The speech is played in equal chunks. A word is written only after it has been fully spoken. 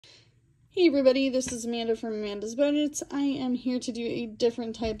Hey everybody, this is Amanda from Amanda's Budgets. I am here to do a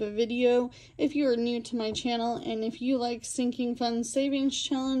different type of video. If you are new to my channel and if you like sinking fund savings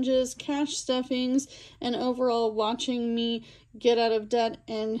challenges, cash stuffings, and overall watching me get out of debt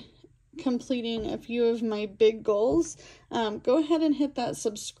and completing a few of my big goals, go ahead and hit that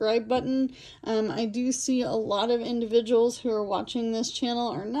subscribe button. I do see a lot of individuals who are watching this channel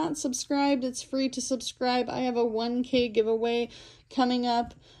are not subscribed. It's free to subscribe. I have a 1K giveaway coming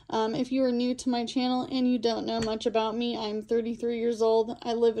up. If you are new to my channel and you don't know much about me, I'm 33 years old.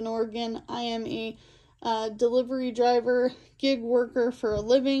 I live in Oregon. I am a delivery driver, gig worker for a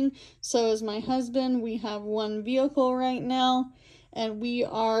living. So is my husband. We have one vehicle right now, and we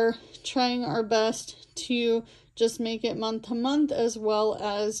are trying our best to just make it month to month, as well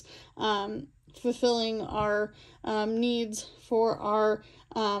as fulfilling our needs for our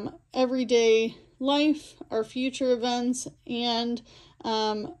everyday life, our future events, and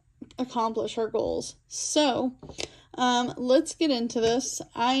accomplish our goals. So let's get into this.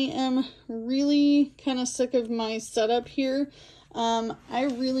 I am really kind of sick of my setup here. I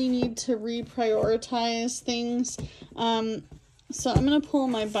really need to reprioritize things. So I'm going to pull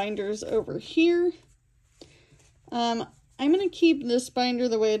my binders over here. I'm going to keep this binder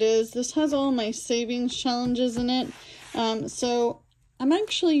the way it is. This has all my savings challenges in it. So I'm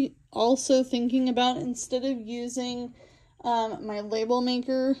actually also thinking about, instead of using my label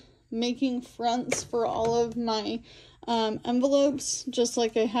maker, making fronts for all of my envelopes, just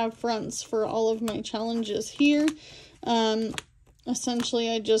like I have fronts for all of my challenges here. Essentially,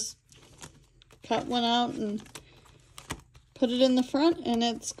 I just cut one out and put it in the front, and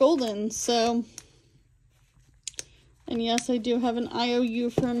it's golden. So, and yes, I do have an IOU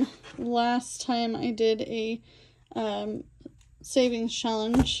from last time I did a savings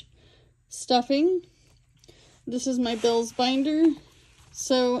challenge stuffing. This is my bills binder.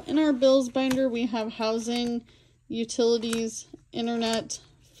 So in our bills binder, we have housing, utilities, internet,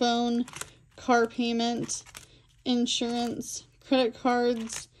 phone, car payment, insurance, credit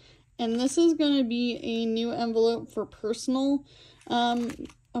cards, and this is going to be a new envelope for personal,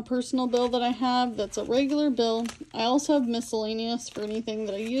 a personal bill that I have that's a regular bill. I also have miscellaneous for anything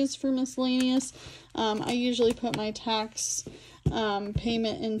that I use for miscellaneous. I usually put my tax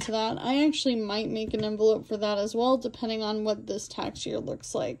payment into that. I actually might make an envelope for that as well, depending on what this tax year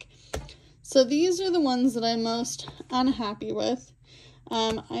looks like. So these are the ones that I'm most unhappy with.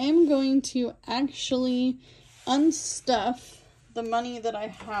 I am going to actually unstuff the money that I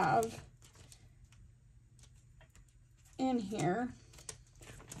have in here.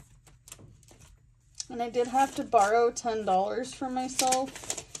 And I did have to borrow $10 from myself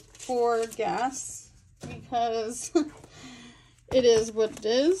for gas, because it is what it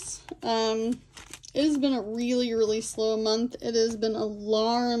is. It has been a really slow month. It has been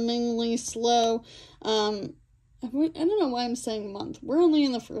alarmingly slow. I don't know why I'm saying month. We're only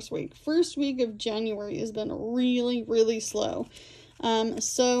in the first week. First week of January has been really slow.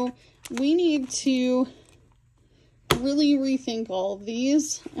 So we need to really rethink all of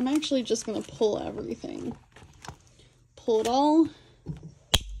these. I'm actually just going to pull everything. Pull it all.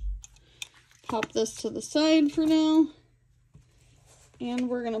 Pop this to the side for now. And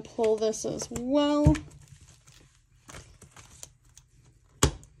we're going to pull this as well.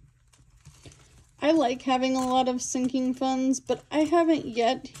 I like having a lot of sinking funds, but I haven't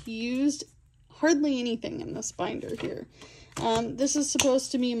yet used hardly anything in this binder here. This is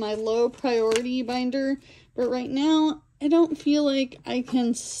supposed to be my low priority binder, but right now I don't feel like I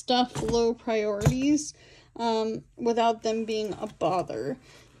can stuff low priorities without them being a bother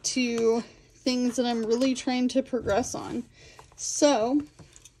to things that I'm really trying to progress on. So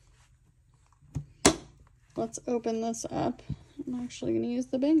let's open this up. I'm actually going to use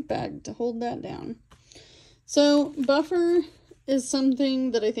the bank bag to hold that down. So buffer is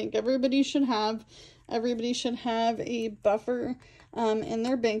something that I think everybody should have. Everybody should have a buffer in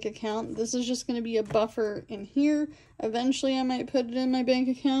their bank account. This is just going to be a buffer in here. Eventually I might put it in my bank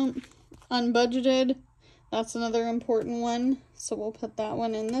account. Unbudgeted, that's another important one. So we'll put that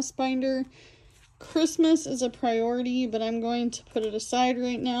one in this binder. Christmas is a priority, but I'm going to put it aside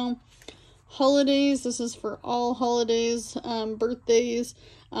right now. Holidays, this is for all holidays, birthdays,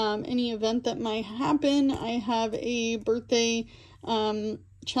 any event that might happen. I have a birthday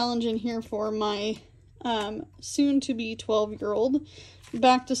challenge in here for my soon-to-be 12-year-old.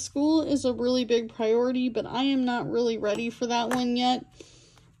 Back to school is a really big priority, but I am not really ready for that one yet.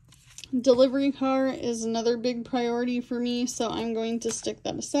 Delivery car is another big priority for me, so I'm going to stick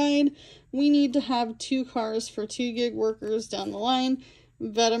that aside. We need to have 2 cars for 2 gig workers down the line.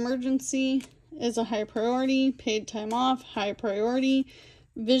 Vet emergency is a high priority. Paid time off, high priority.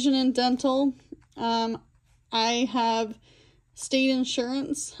 vision and dental. I have state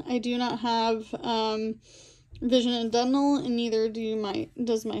insurance. I do not have vision and dental, and neither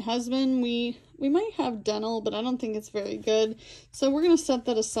does my husband. We might have dental, but I don't think it's very good. So we're going to set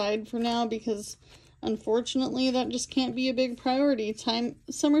that aside for now because unfortunately that just can't be a big priority.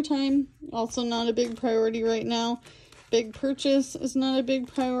 Summertime, also not a big priority right now. Big purchase is not a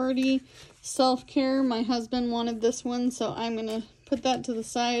big priority. Self-care, my husband wanted this one, so I'm going to put that to the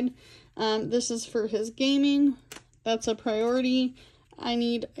side. This is for his gaming. That's a priority. I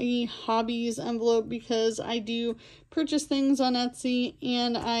need a hobbies envelope because I do purchase things on Etsy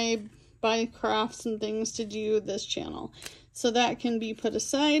and I buy crafts and things to do this channel. So that can be put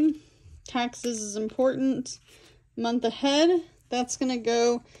aside. Taxes is important. Month ahead, that's going to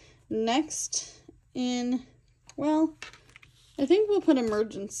go next in, well, I think we'll put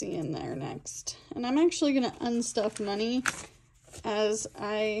emergency in there next. And I'm actually going to unstuff money as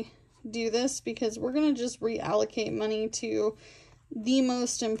I do this because we're going to just reallocate money to the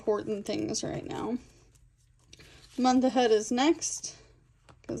most important things right now. Month ahead is next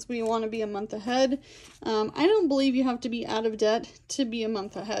because we want to be a month ahead. I don't believe you have to be out of debt to be a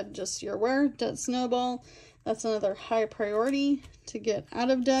month ahead, just so you're aware. Debt snowball, that's another high priority to get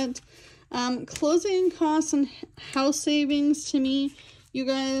out of debt. Closing costs and house savings, to me, you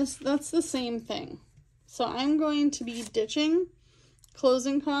guys, that's the same thing. So I'm going to be ditching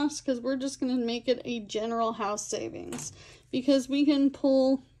closing costs because we're just going to make it a general house savings because we can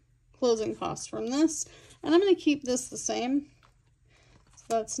pull closing costs from this, and I'm going to keep this the same. So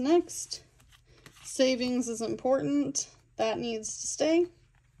that's next. Savings is important. That needs to stay.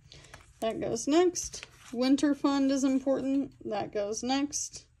 That goes next. Winter fund is important. That goes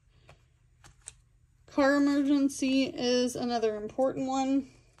next. Car emergency is another important one.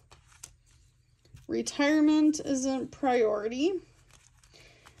 Retirement is a priority.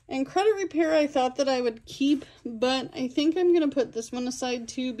 And credit repair, I thought that I would keep, but I think I'm going to put this one aside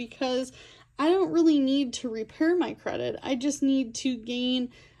too because I don't really need to repair my credit. I just need to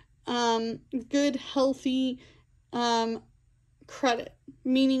gain good, healthy credit,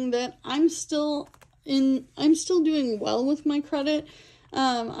 meaning that I'm still doing well with my credit.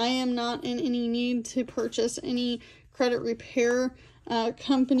 I am not in any need to purchase any credit repair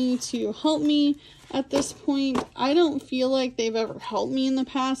company to help me at this point. I don't feel like they've ever helped me in the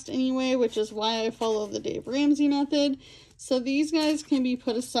past anyway, which is why I follow the Dave Ramsey method. So these guys can be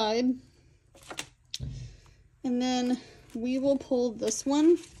put aside. And then we will pull this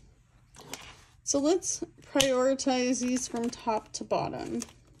one. So let's prioritize these from top to bottom.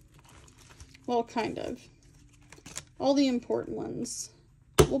 Well, kind of. All the important ones.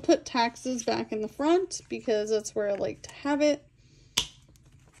 We'll put taxes back in the front because that's where I like to have it.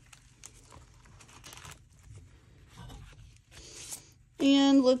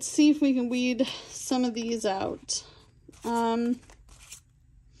 And let's see if we can weed some of these out. Vet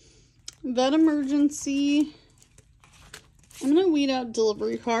emergency. I'm going to weed out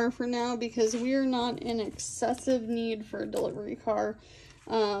delivery car for now because we are not in excessive need for a delivery car.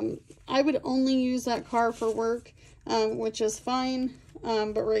 I would only use that car for work, which is fine.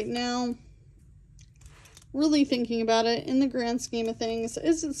 But right now, really thinking about it in the grand scheme of things,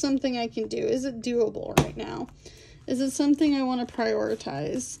 is it something I can do? Is it doable right now? Is it something I want to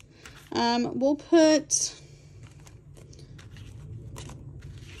prioritize? We'll put...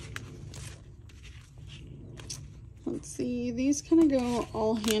 Let's see, these kind of go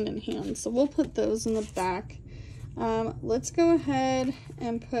all hand in hand, so we'll put those in the back. Let's go ahead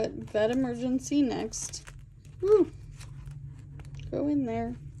and put vet emergency next. Woo! Go in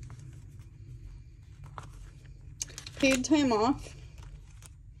there. Paid time off.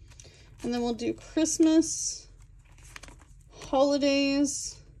 And then we'll do Christmas,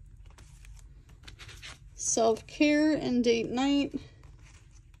 holidays, self-care and date night.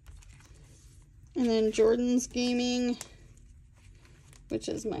 And then Jordan's gaming, which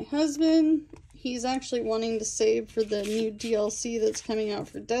is my husband. He's actually wanting to save for the new DLC that's coming out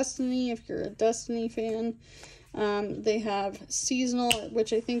for Destiny, if you're a Destiny fan. They have seasonal,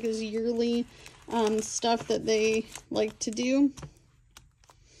 which I think is yearly, stuff that they like to do.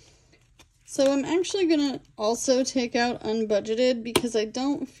 So I'm actually going to also take out unbudgeted because I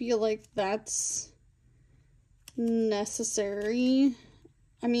don't feel like that's necessary.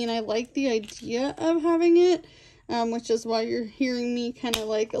 I mean, I like the idea of having it, which is why you're hearing me kind of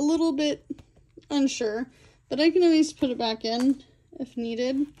like a little bit unsure, but I can always put it back in if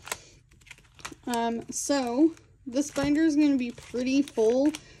needed. So this binder is going to be pretty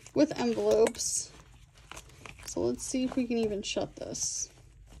full with envelopes. So let's see if we can even shut this.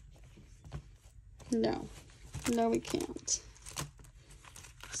 No, we can't.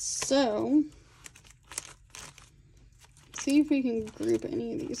 So, see if we can group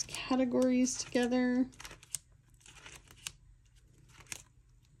any of these categories together.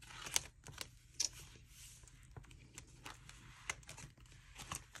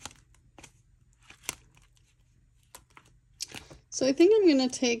 So I think I'm going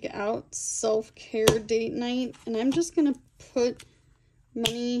to take out self-care date night, and I'm just going to put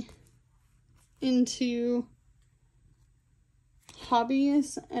money into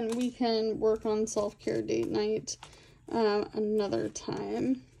hobbies, and we can work on self-care date night another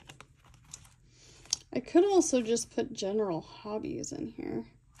time. I could also just put general hobbies in here.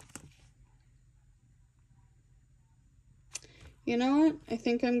 You know what? I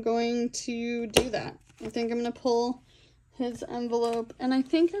think I'm going to do that. I think I'm going to pull his envelope, and I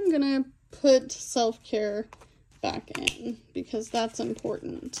think I'm going to put self-care back in because that's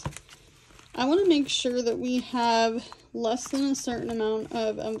important. I want to make sure that we have less than a certain amount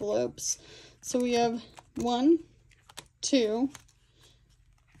of envelopes. So we have 1, 2,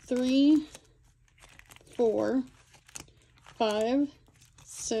 3, 4, 5,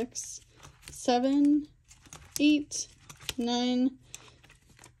 6, 7, 8, 9,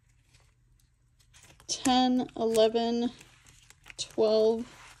 10, 11, 12,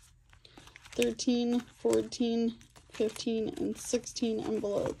 13, 14, 15, and 16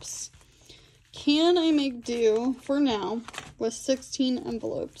 envelopes. Can I make do for now with 16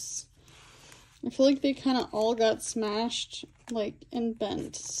 envelopes? I feel like they kind of all got smashed, like, and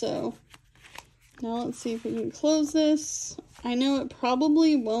bent. So now let's see if we can close this. I know it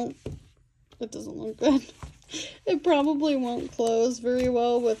probably won't, it doesn't look good. It probably won't close very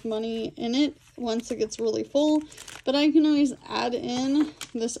well with money in it once it gets really full, but I can always add in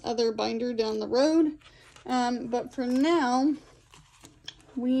this other binder down the road. But for now,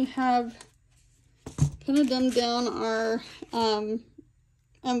 we have kind of dumbed down our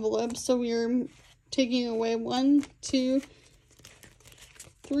envelopes. So we're taking away 1, 2,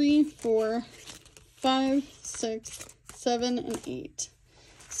 3, 4, 5, 6, 7, and 8.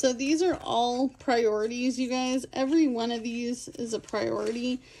 So these are all priorities, you guys. Every one of these is a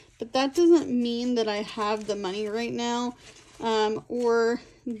priority, but that doesn't mean that I have the money right now or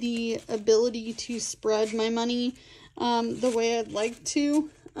the ability to spread my money the way I'd like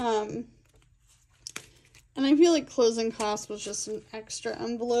to. And I feel like closing costs was just an extra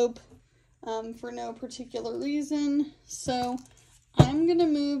envelope for no particular reason. So I'm going to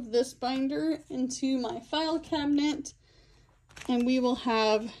move this binder into my file cabinet, and we will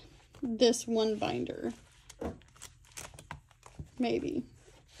have this one binder. Maybe.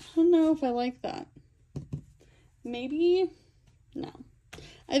 I don't know if I like that. Maybe. No.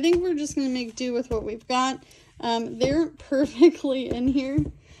 I think we're just going to make do with what we've got. They're perfectly in here.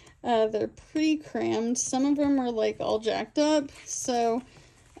 They're pretty crammed. Some of them are like all jacked up. So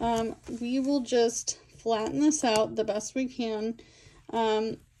we will just flatten this out the best we can.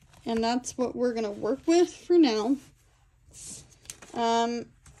 And that's what we're going to work with for now.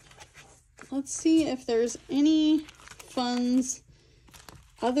 Let's see if there's any funds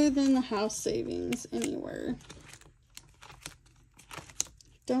other than the house savings anywhere.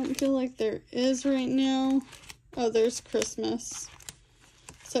 Don't feel like there is right now. Oh, there's Christmas.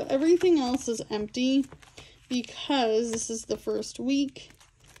 So everything else is empty because this is the first week.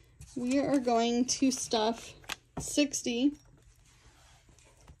 We are going to stuff 60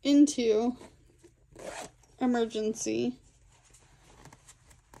 into emergency,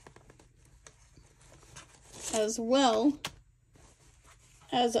 as well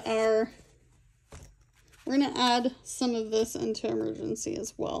as we're going to add some of this into emergency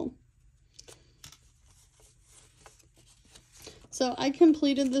as well. So I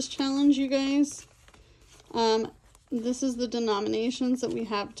completed this challenge, you guys. This is the denominations that we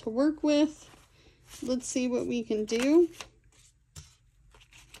have to work with. Let's see what we can do.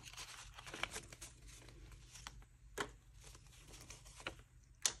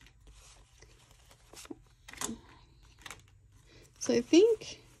 So I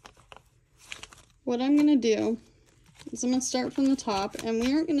think what I'm going to do is I'm going to start from the top, and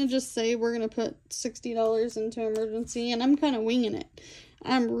we aren't going to just say we're going to put $60 into emergency, and I'm kind of winging it.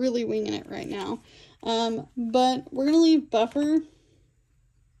 I'm really winging it right now. But we're going to leave buffer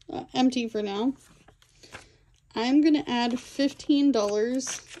empty for now. I'm going to add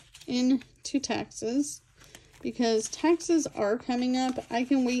 $15 into taxes because taxes are coming up. I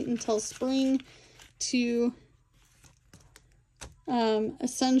can wait until spring to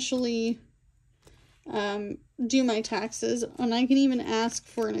essentially do my taxes, and I can even ask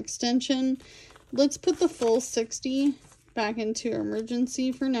for an extension. Let's put the full 60 back into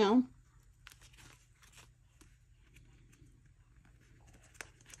emergency for now.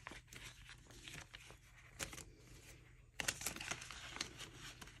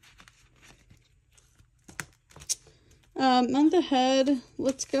 Month ahead,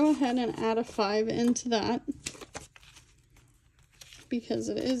 let's go ahead and add a 5 into that because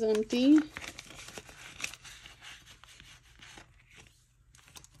it is empty.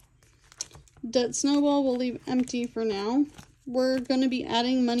 Debt snowball we'll leave empty for now. We're going to be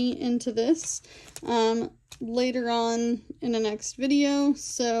adding money into this later on in the next video,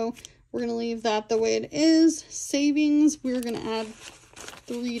 so we're going to leave that the way it is. Savings, we're going to add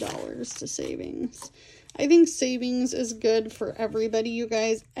 $3 to savings. I think savings is good for everybody, you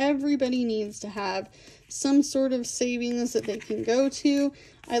guys. Everybody needs to have some sort of savings that they can go to.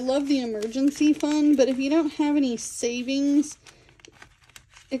 I love the emergency fund, but if you don't have any savings,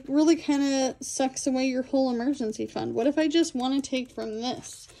 it really kind of sucks away your whole emergency fund. What if I just want to take from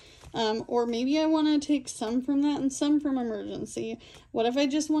this? Or maybe I want to take some from that and some from emergency. What if I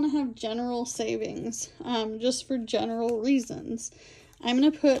just want to have general savings, just for general reasons? I'm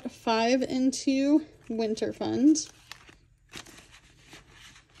going to put 5 into winter fund.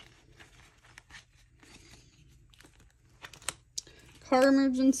 Car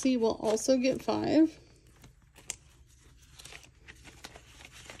emergency will also get 5.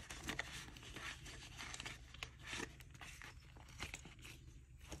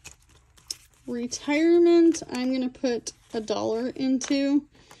 Retirement, I'm going to put $1 into.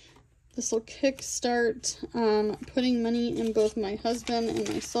 This will kickstart putting money in both my husband and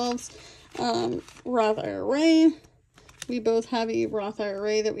myself's Roth IRA. We both have a Roth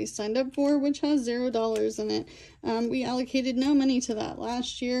IRA that we signed up for, which has $0 in it. We allocated no money to that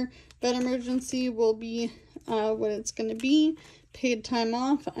last year, but emergency will be what it's going to be. Paid time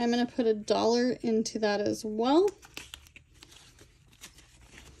off, I'm going to put $1 into that as well.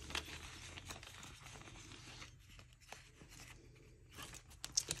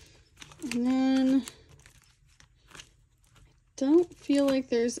 And then I don't feel like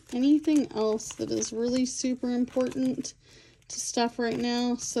there's anything else that is really super important to stuff right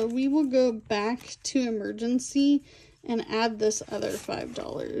now. So we will go back to emergency and add this other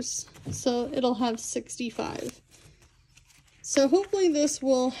 $5. So it'll have 65. So hopefully this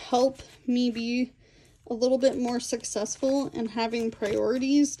will help me be a little bit more successful in having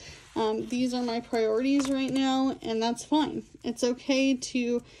priorities. These are my priorities right now, and that's fine. It's okay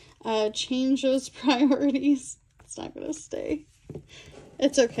to change those priorities. It's not going to stay.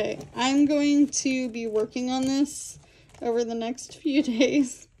 It's okay. I'm going to be working on this over the next few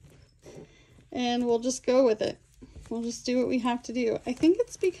days, and we'll just go with it. We'll just do what we have to do. I think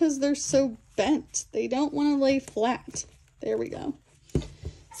it's because they're so bent. They don't want to lay flat. There we go.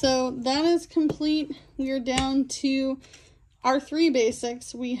 So that is complete. We are down to our 3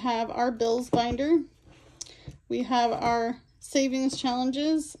 basics. We have our bills binder. We have our savings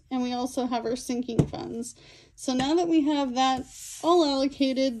challenges, and we also have our sinking funds. So now that we have that all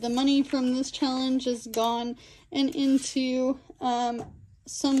allocated, the money from this challenge is gone and into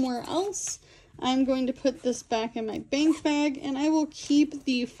somewhere else. I'm going to put this back in my bank bag, and I will keep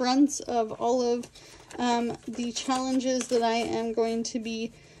the fronts of all of the challenges that I am going to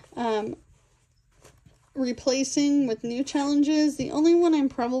be replacing with new challenges. The only one I'm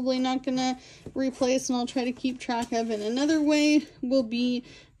probably not going to replace, and I'll try to keep track of in another way, will be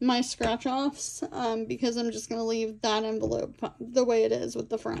my scratch offs, because I'm just going to leave that envelope the way it is with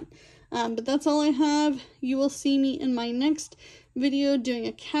the front. But that's all I have. You will see me in my next video doing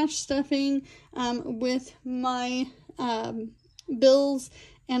a cash stuffing with my bills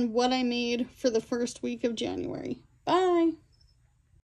and what I made for the first week of January. Bye!